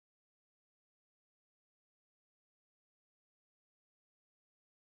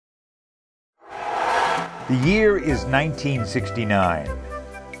The year is 1969.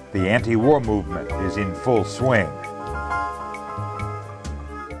 The anti-war movement is in full swing.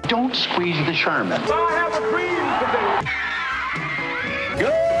 Don't squeeze the Sherman. I have a dream today.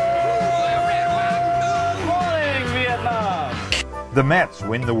 Good morning, Vietnam. The Mets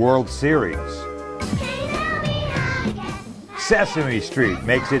win the World Series. Sesame Street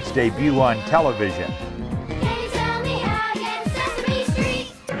makes its debut on television.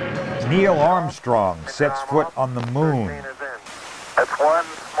 Neil Armstrong sets foot on the moon. That's one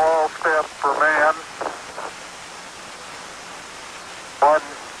small step for man, one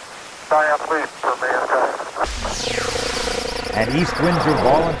giant leap for mankind. And East Windsor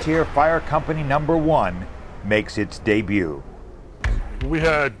Volunteer Fire Company number 1 makes its debut. We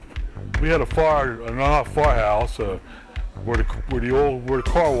had a fire in our firehouse where the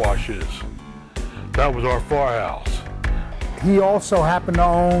car wash is. That was our firehouse. He also happened to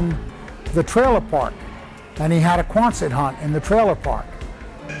own the trailer park, and he had a Quonset hunt in the trailer park.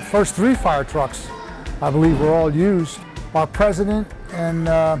 The first 3 fire trucks, I believe, were all used. Our president and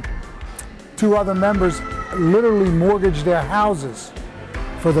 2 other members literally mortgaged their houses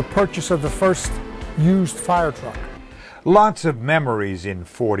for the purchase of the first used fire truck. Lots of memories in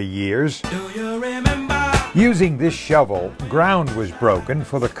 40 years. Do you remember? Using this shovel, ground was broken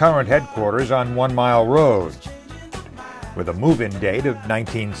for the current headquarters on 1 Mile Road, with a move-in date of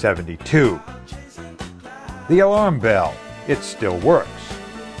 1972. The alarm bell, it still works.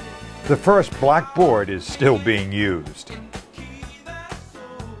 The first blackboard is still being used.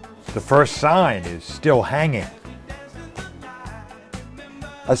 The first sign is still hanging.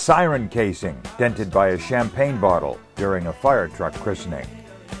 A siren casing dented by a champagne bottle during a fire truck christening.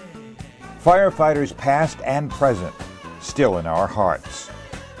 Firefighters past and present, still in our hearts.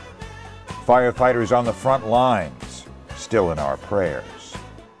 Firefighters on the front lines, still in our prayers.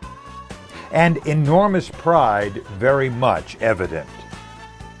 And enormous pride very much evident.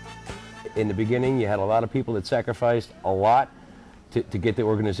 In the beginning, you had a lot of people that sacrificed a lot to get the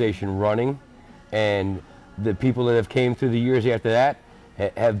organization running, and the people that have came through the years after that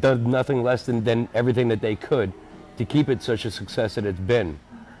have done nothing less than everything that they could to keep it such a success that it's been.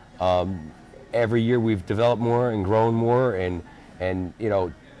 Every year we've developed more and grown more and you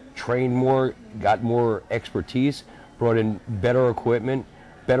know, trained more, got more expertise, brought in better equipment,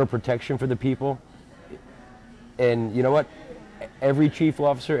 better protection for the people. And you know what? Every chief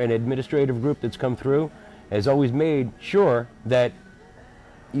officer and administrative group that's come through has always made sure that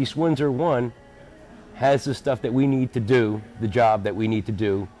East Windsor 1 has the stuff that we need to do, the job that we need to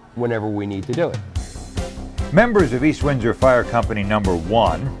do whenever we need to do it. Members of East Windsor Fire Company number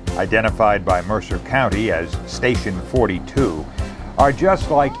 1, identified by Mercer County as Station 42, are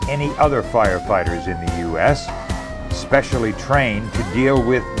just like any other firefighters in the U.S., specially trained to deal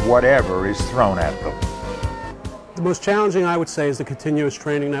with whatever is thrown at them. The most challenging, I would say, is the continuous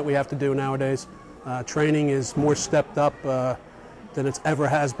training that we have to do nowadays. Training is more stepped up than it ever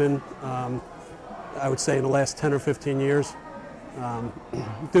has been, I would say, in the last 10 or 15 years.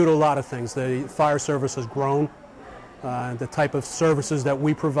 Due to a lot of things. The fire service has grown. The type of services that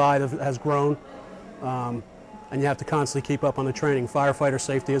we provide has grown. And you have to constantly keep up on the training. Firefighter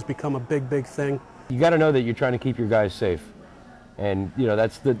safety has become a big, big thing. You got to know that you're trying to keep your guys safe. And, you know,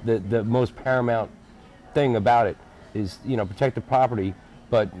 that's the most paramount thing about it is, you know, protect the property,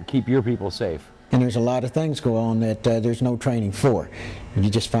 but keep your people safe. And there's a lot of things go on that there's no training for. You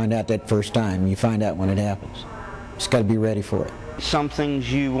just find out that first time. You find out when it happens. Just got to be ready for it. Some things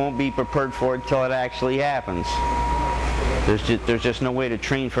you won't be prepared for until it actually happens. There's just no way to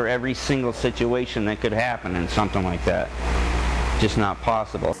train for every single situation that could happen in something like that. Just not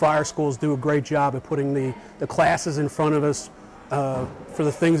possible. Fire schools do a great job at putting the classes in front of us for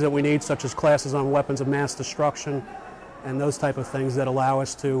the things that we need, such as classes on weapons of mass destruction and those type of things that allow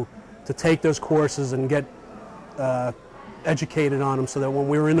us to take those courses and get educated on them so that when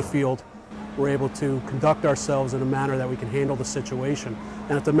we're in the field, we're able to conduct ourselves in a manner that we can handle the situation.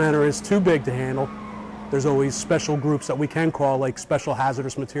 And if the matter is too big to handle, there's always special groups that we can call, like special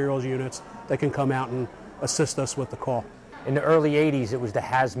hazardous materials units, that can come out and assist us with the call. In the early 80s, it was the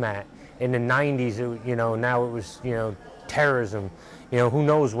hazmat. In the 90s, you know, now it was, you know, terrorism. You know, who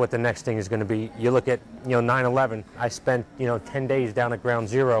knows what the next thing is going to be. You look at, you know, 9/11. I spent, you know, 10 days down at Ground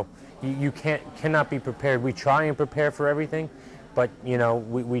Zero. You cannot be prepared. We try and prepare for everything, but, you know,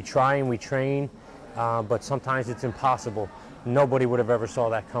 we try and we train, but sometimes it's impossible. Nobody would have ever saw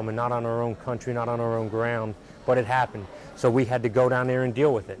that coming, not on our own country, not on our own ground, but it happened. So we had to go down there and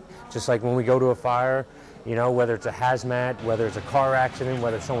deal with it. Just like when we go to a fire, you know, whether it's a hazmat, whether it's a car accident,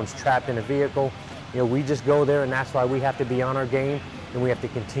 whether someone's trapped in a vehicle, you know, we just go there, and that's why we have to be on our game and we have to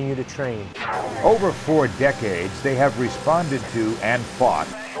continue to train. Over 4 decades, they have responded to and fought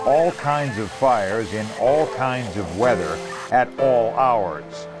all kinds of fires in all kinds of weather at all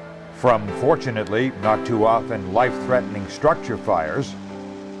hours. From, fortunately, not too often life-threatening structure fires,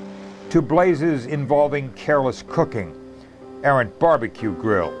 to blazes involving careless cooking, errant barbecue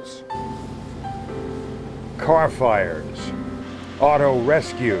grills, car fires, auto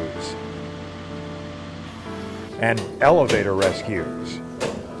rescues, and elevator rescues.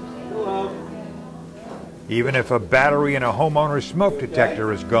 Hello. Even if a battery in a homeowner's smoke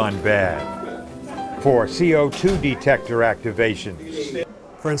detector has gone bad. For CO2 detector activations.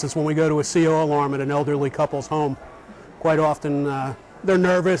 For instance, when we go to a CO alarm at an elderly couple's home, quite often they're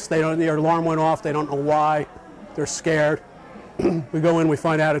nervous, their alarm went off, they don't know why, they're scared. We go in, we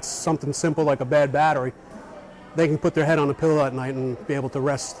find out it's something simple like a bad battery. They can put their head on a pillow at night and be able to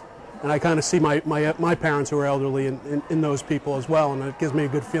rest. And I kind of see my parents who are elderly in those people as well, and it gives me a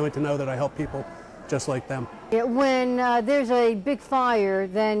good feeling to know that I help people just like them. When there's a big fire,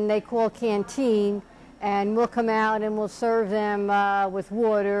 then they call canteen, and we'll come out and we'll serve them with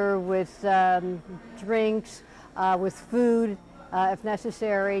water, with drinks, with food, if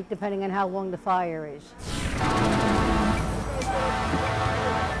necessary, depending on how long the fire is.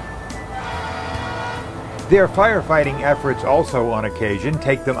 Their firefighting efforts also on occasion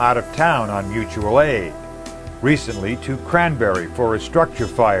take them out of town on mutual aid. Recently to Cranberry for a structure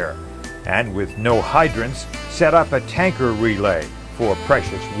fire, and with no hydrants, set up a tanker relay for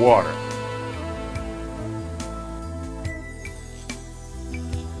precious water.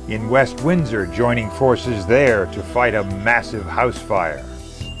 In West Windsor, joining forces there to fight a massive house fire.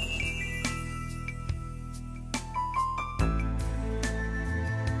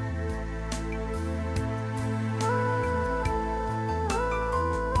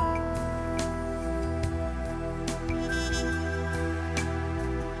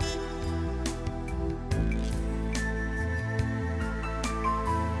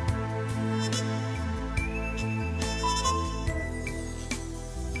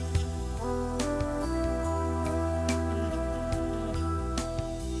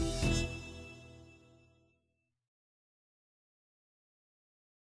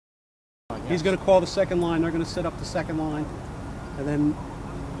 He's going to call the second line, they're going to set up the second line, and then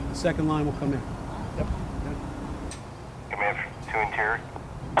the second line will come in. Yep. Command 2 interior.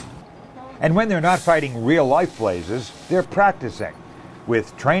 And when they're not fighting real-life blazes, they're practicing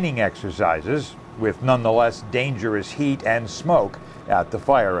with training exercises with nonetheless dangerous heat and smoke at the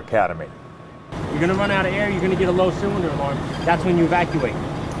fire academy. You're going to run out of air, you're going to get a low cylinder alarm. That's when you evacuate,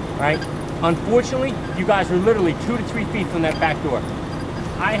 right? Unfortunately, you guys were literally 2 to 3 feet from that back door.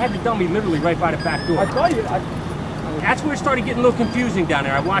 I had the dummy literally right by the back door. I told you. That's where it started getting a little confusing down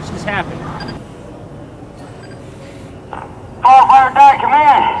there. I watched this happen. All fire die,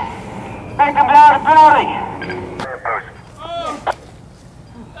 command. Take them down the building.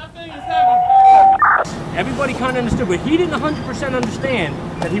 That thing is heavy. Everybody kind of understood, but he didn't 100% understand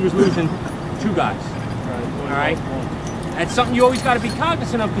that he was losing 2 guys. All right? That's something you always got to be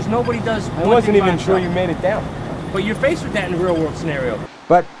cognizant of because nobody does. I wasn't even sure you made it down. But you're faced with that in a real world scenario.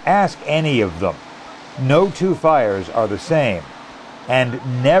 But ask any of them. No 2 fires are the same, and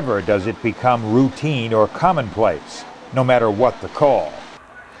never does it become routine or commonplace, no matter what the call.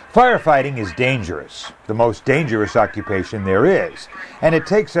 Firefighting is dangerous, the most dangerous occupation there is, and it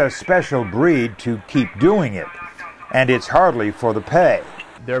takes a special breed to keep doing it, and it's hardly for the pay.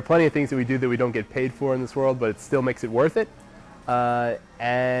 There are plenty of things that we do that we don't get paid for in this world, but it still makes it worth it.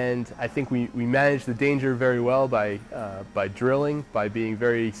 And I think we manage the danger very well by drilling, by being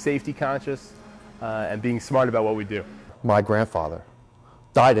very safety conscious, and being smart about what we do. My grandfather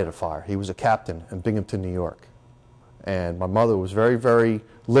died at a fire. He was a captain in Binghamton, New York. And my mother was very, very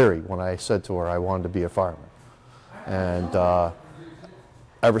leery when I said to her I wanted to be a fireman. And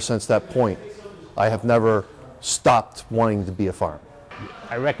ever since that point, I have never stopped wanting to be a fireman.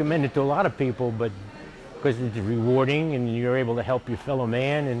 I recommend it to a lot of people, but because it's rewarding and you're able to help your fellow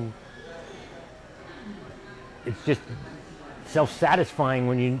man, and it's just self-satisfying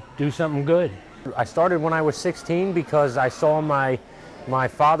when you do something good. I started when I was 16 because I saw my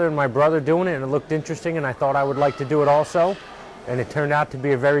father and my brother doing it and it looked interesting and I thought I would like to do it also. And it turned out to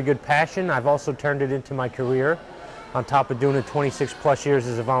be a very good passion. I've also turned it into my career. On top of doing it 26 plus years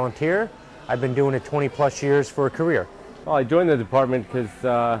as a volunteer, I've been doing it 20 plus years for a career. Well, I joined the department because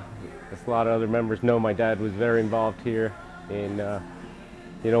as a lot of other members know, my dad was very involved here. And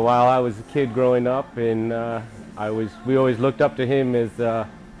you know, while I was a kid growing up, and we always looked up to him as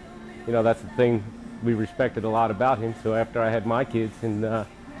you know, that's the thing we respected a lot about him. So after I had my kids and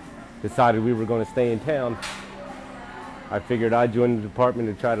decided we were going to stay in town, I figured I'd join the department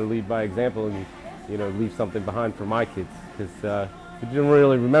and try to lead by example and, you know, leave something behind for my kids. Because we didn't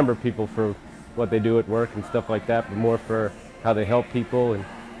really remember people for what they do at work and stuff like that, but more for how they help people and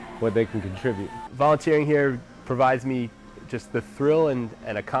what they can contribute. Volunteering here provides me just the thrill and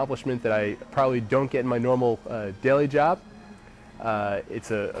accomplishment that I probably don't get in my normal daily job.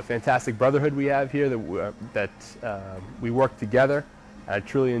 It's a fantastic brotherhood we have here that we work together. I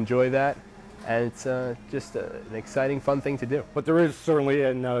truly enjoy that, and it's just an exciting, fun thing to do. But there is certainly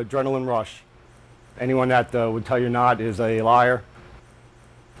an adrenaline rush. Anyone that would tell you not is a liar.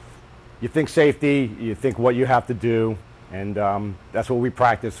 You think safety, you think what you have to do, and that's what we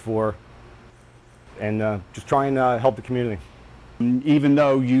practice for. And just try and help the community. Even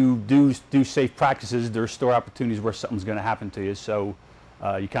though you do safe practices, there are still opportunities where something's going to happen to you. So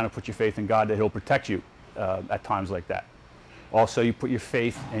you kind of put your faith in God that He'll protect you at times like that. Also, you put your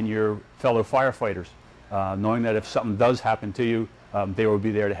faith in your fellow firefighters, knowing that if something does happen to you, they will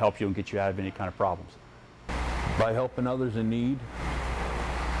be there to help you and get you out of any kind of problems. By helping others in need,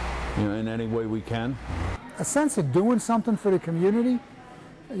 you know, in any way we can. A sense of doing something for the community,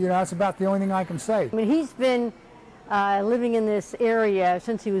 you know, that's about the only thing I can say. I mean, he's been living in this area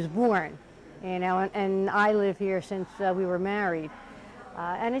since he was born, you know, and I live here since we were married.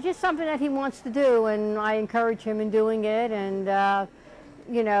 And it's just something that he wants to do, and I encourage him in doing it. And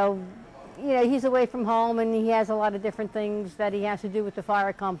you know, he's away from home, and he has a lot of different things that he has to do with the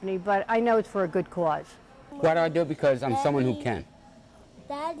fire company. But I know it's for a good cause. Why do I do it? Because I'm someone who can.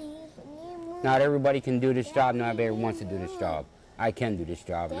 Not everybody can do this job. Not everybody wants to do this job. I can do this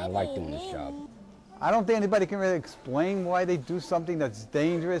job, and I like doing this job. I don't think anybody can really explain why they do something that's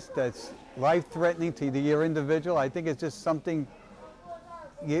dangerous, that's life-threatening to your individual. I think it's just something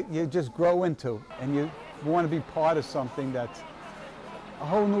you just grow into, and you want to be part of something that's a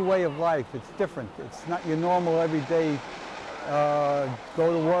whole new way of life. It's different. It's not your normal everyday go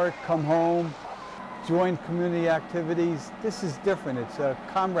to work, come home, join community activities. This is different. It's a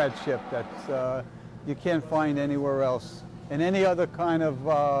comradeship that you can't find anywhere else in any other kind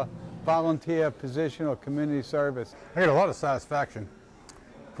of volunteer position or community service. I get a lot of satisfaction,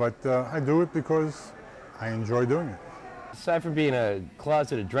 but I do it because I enjoy doing it. Aside from being a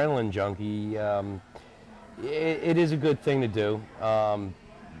closet adrenaline junkie, it is a good thing to do.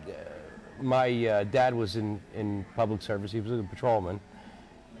 My dad was in public service. He was a patrolman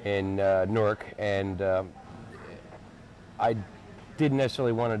in Newark, and I didn't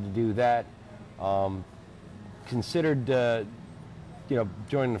necessarily want to do that. Considered you know,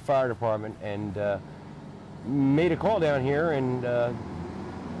 joining the fire department, and made a call down here, and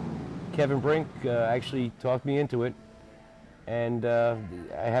Kevin Brink actually talked me into it, and I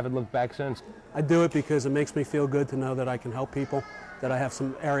haven't looked back since. I do it because it makes me feel good to know that I can help people, that I have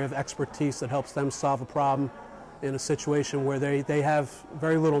some area of expertise that helps them solve a problem in a situation where they have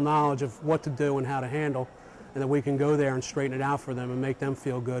very little knowledge of what to do and how to handle, and that we can go there and straighten it out for them and make them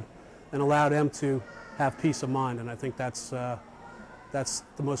feel good and allow them to have peace of mind. And I think that's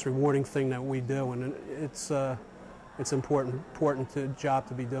the most rewarding thing that we do, and it's important job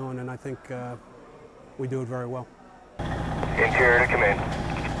to be doing, and I think we do it very well. Interior to come in.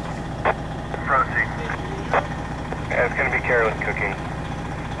 Proceed. Yeah, it's going to be Carolyn cooking.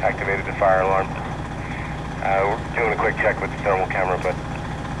 Activated the fire alarm. We're doing a quick check with the thermal camera, but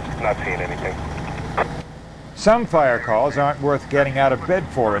not seeing anything. Some fire calls aren't worth getting out of bed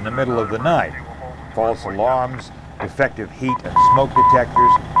for in the middle of the night. False alarms, defective heat and smoke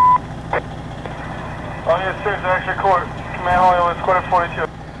detectors. All units 6 extra court. Command Hollywood, Squad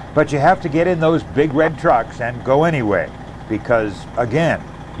 42. But you have to get in those big red trucks and go anyway, because, again,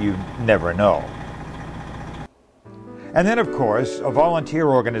 you never know. And then, of course, a volunteer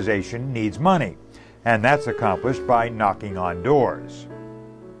organization needs money, and that's accomplished by knocking on doors.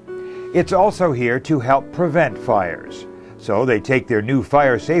 It's also here to help prevent fires, so they take their new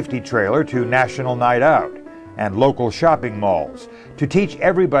fire safety trailer to National Night Out and local shopping malls to teach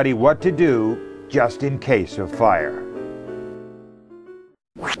everybody what to do just in case of fire.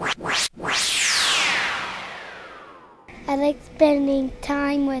 I like spending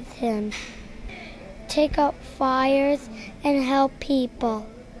time with him. Take out fires and help people.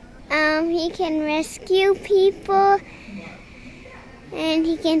 He can rescue people and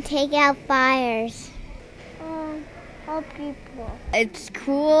he can take out fires. Help people. It's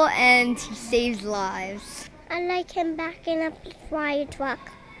cool and he saves lives. I like him backing up the fire truck.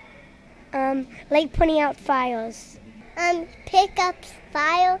 Like putting out fires. Pick up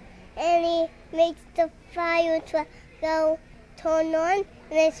fire and he makes the fire truck go turn on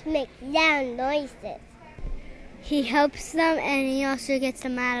and it makes loud noises. He helps them and he also gets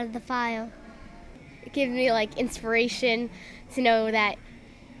them out of the fire. it gives me like inspiration to know that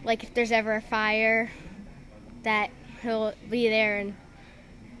like if there's ever a fire that he'll be there and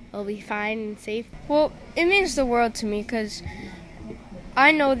it'll be fine and safe. Well, it means the world to me because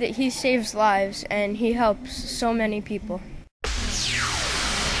I know that he saves lives and he helps so many people.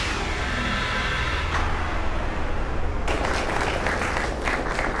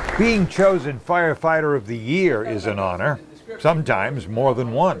 Being chosen Firefighter of the Year is an honor, sometimes more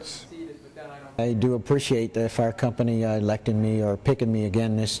than once. I do appreciate the fire company electing me or picking me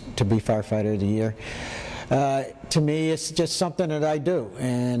again to be Firefighter of the Year. To me, it's just something that I do,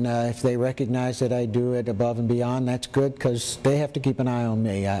 and if they recognize that I do it above and beyond, that's good, because they have to keep an eye on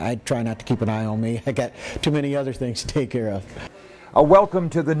me. I try not to keep an eye on me. I got too many other things to take care of. A welcome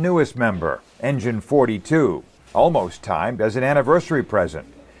to the newest member, Engine 42, almost timed as an anniversary present.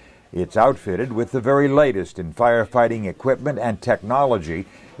 It's outfitted with the very latest in firefighting equipment and technology,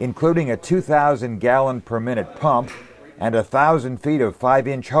 including a 2,000 gallon per minute pump and 1,000 feet of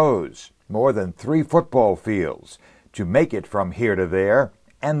 5-inch hose, more than 3 football fields, to make it from here to there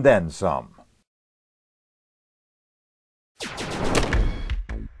and then some.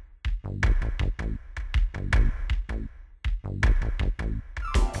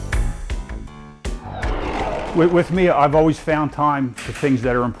 With me, I've always found time for things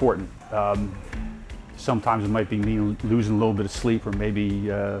that are important. Sometimes it might be me losing a little bit of sleep, or maybe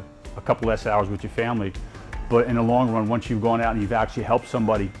a couple less hours with your family. But in the long run, once you've gone out and you've actually helped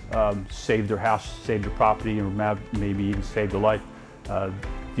somebody save their house, save their property, or maybe even save their life, the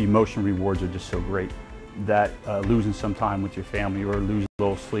emotional rewards are just so great that losing some time with your family or losing a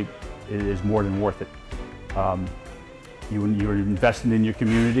little sleep is more than worth it. You're investing in your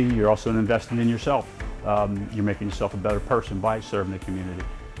community, you're also investing in yourself. You're making yourself a better person by serving the community.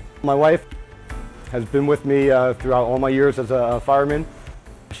 My wife has been with me throughout all my years as a fireman.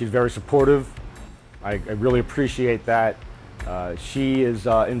 She's very supportive. I really appreciate that. She is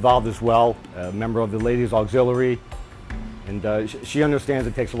involved as well, a member of the Ladies Auxiliary, and she understands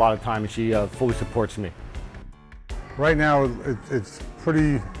it takes a lot of time, and she fully supports me. Right now, it's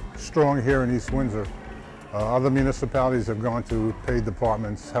pretty strong here in East Windsor. Other municipalities have gone to paid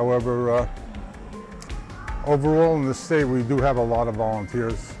departments. However, overall in the state, we do have a lot of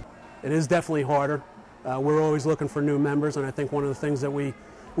volunteers. It is definitely harder. We're always looking for new members, and I think one of the things that we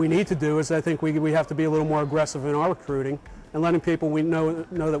need to do is I think we have to be a little more aggressive in our recruiting and letting people we know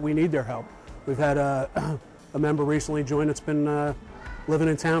that we need their help. We've had a member recently join that's been living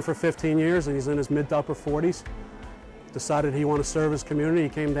in town for 15 years, and he's in his mid to upper 40s. Decided he wanted to serve his community. He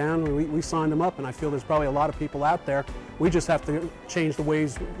came down, and we signed him up, and I feel there's probably a lot of people out there. We just have to change the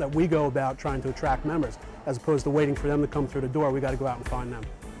ways that we go about trying to attract members, as opposed to waiting for them to come through the door. We got to go out and find them.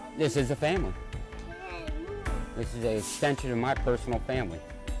 This is a family. This is an extension of my personal family.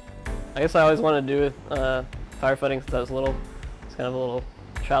 I guess I always wanted to do with firefighting since I was little. It's kind of a little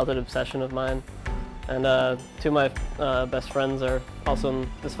childhood obsession of mine. And 2 of my best friends are also in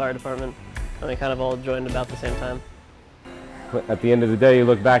this fire department, and we kind of all joined about the same time. But at the end of the day, you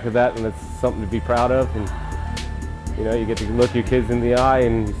look back at that and it's something to be proud of, and you know, you get to look your kids in the eye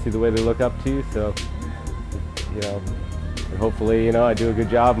and you see the way they look up to you, so you know, and hopefully, you know, I do a good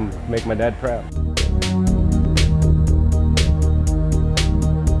job and make my dad proud.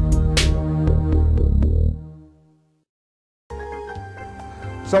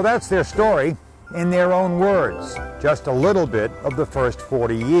 So that's their story in their own words. Just a little bit of the first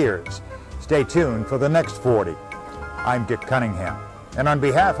 40 years. Stay tuned for the next 40. I'm Dick Cunningham, and on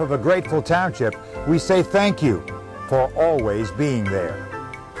behalf of a grateful township, we say thank you for always being there.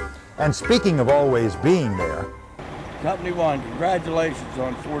 And speaking of always being there, Company 1, congratulations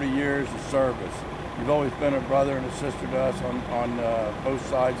on 40 years of service. You've always been a brother and a sister to us on both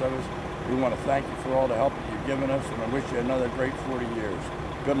sides of us. We want to thank you for all the help that you've given us, and I wish you another great 40 years.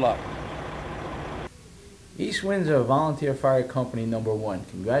 Good luck. East Windsor Volunteer Fire Company number 1.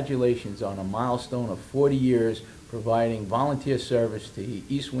 Congratulations on a milestone of 40 years providing volunteer service to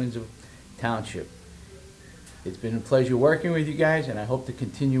East Windsor Township. It's been a pleasure working with you guys, and I hope to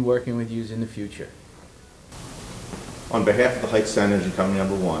continue working with you in the future. On behalf of the Heights Sound Engine Company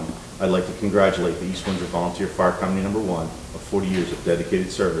number 1, I'd like to congratulate the East Windsor Volunteer Fire Company number 1 of 40 years of dedicated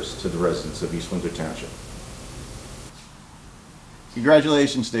service to the residents of East Windsor Township.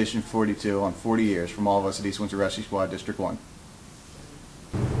 Congratulations, Station 42, on 40 years from all of us at East Windsor Rescue Squad District 1.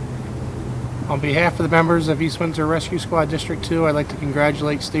 On behalf of the members of East Windsor Rescue Squad District 2, I'd like to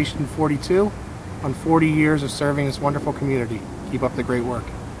congratulate Station 42 on 40 years of serving this wonderful community. Keep up the great work.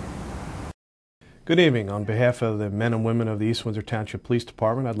 Good evening. On behalf of the men and women of the East Windsor Township Police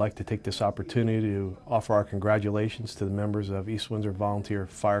Department, I'd like to take this opportunity to offer our congratulations to the members of East Windsor Volunteer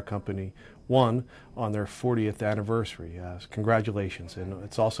Fire Company 1 on their 40th anniversary. Congratulations. And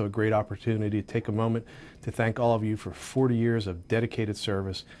it's also a great opportunity to take a moment to thank all of you for 40 years of dedicated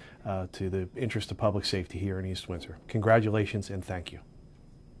service to the interest of public safety here in East Windsor. Congratulations and thank you.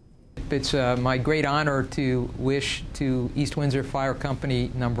 It's my great honor to wish to East Windsor Fire Company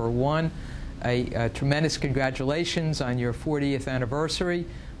number 1 a tremendous congratulations on your 40th anniversary.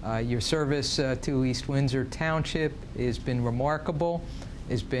 Your service to East Windsor Township has been remarkable,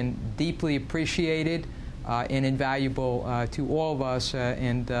 has been deeply appreciated and invaluable to all of us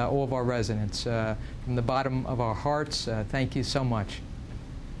and all of our residents. From the bottom of our hearts, thank you so much.